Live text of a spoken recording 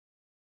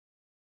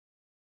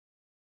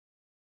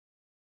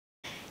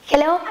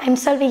Hello, I'm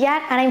SOL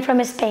Villar and I'm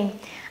from Spain.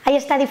 I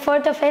study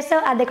 4th of ESO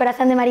at the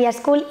Corazón de María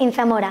School in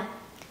Zamora.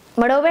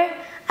 Moreover,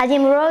 I am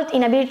enrolled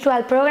in a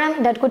virtual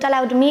program that could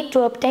allow me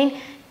to obtain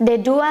the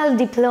dual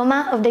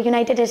diploma of the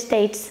United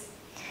States.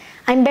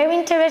 I'm very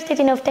interested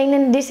in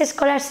obtaining this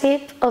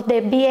scholarship of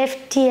the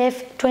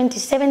BFTF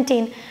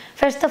 2017,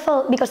 first of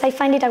all because I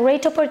find it a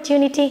great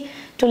opportunity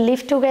to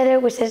live together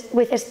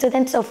with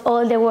students of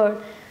all the world,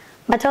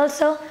 but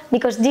also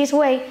because this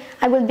way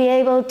I will be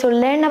able to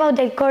learn about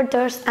their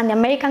cultures and the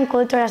American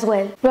culture as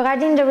well.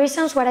 Regarding the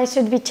reasons why I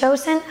should be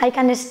chosen, I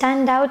can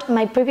stand out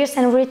my previous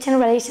enriching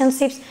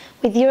relationships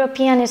with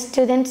European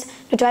students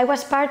due to I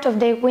was part of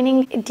the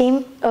winning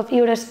team of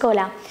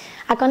Euroscola,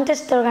 a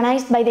contest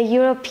organized by the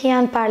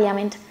European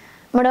Parliament.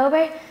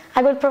 Moreover,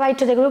 I will provide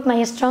to the group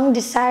my strong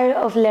desire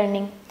of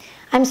learning.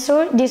 I'm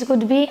sure this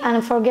would be an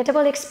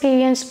unforgettable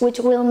experience which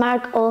will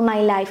mark all my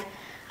life.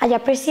 I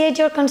appreciate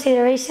your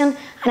consideration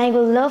and I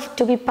would love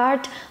to be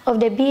part of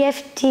the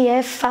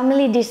BFTF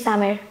family this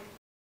summer.